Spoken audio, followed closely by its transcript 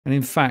And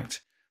in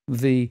fact,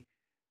 the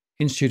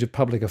Institute of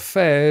Public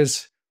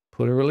Affairs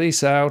put a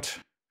release out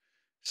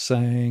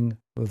saying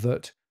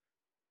that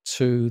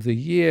to the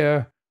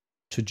year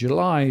to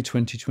July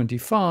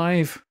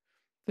 2025,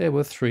 there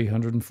were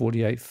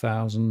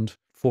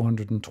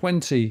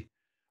 348,420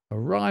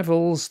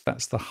 arrivals.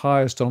 That's the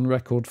highest on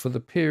record for the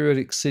period,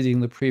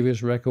 exceeding the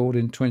previous record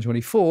in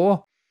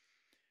 2024.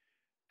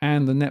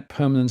 And the net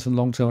permanent and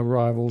long-term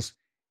arrivals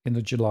in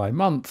the July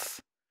month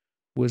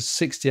was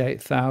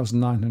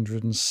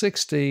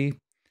 68,960,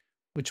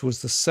 which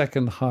was the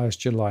second highest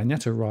July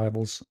net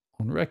arrivals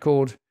on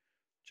record,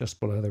 just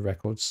below the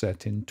record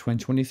set in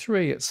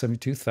 2023 at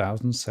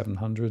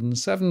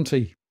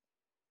 72,770.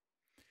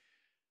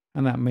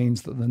 And that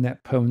means that the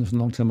net permanent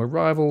and long-term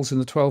arrivals in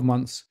the 12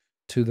 months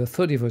to the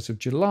 31st of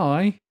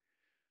July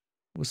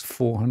was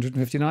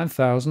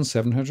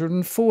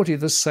 459,740,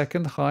 the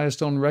second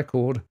highest on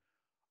record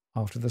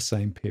after the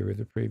same period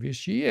the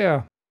previous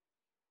year.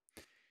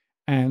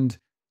 And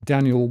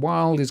Daniel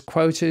Wild is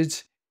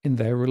quoted in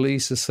their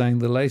release as saying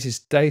the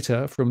latest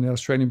data from the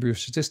Australian Bureau of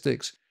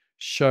Statistics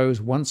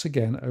shows once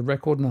again a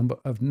record number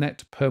of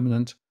net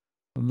permanent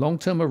and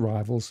long-term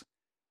arrivals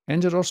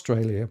entered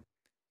Australia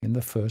in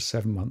the first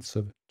 7 months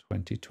of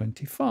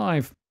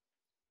 2025.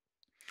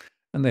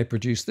 And they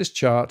produced this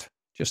chart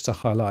just to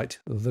highlight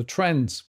the trends.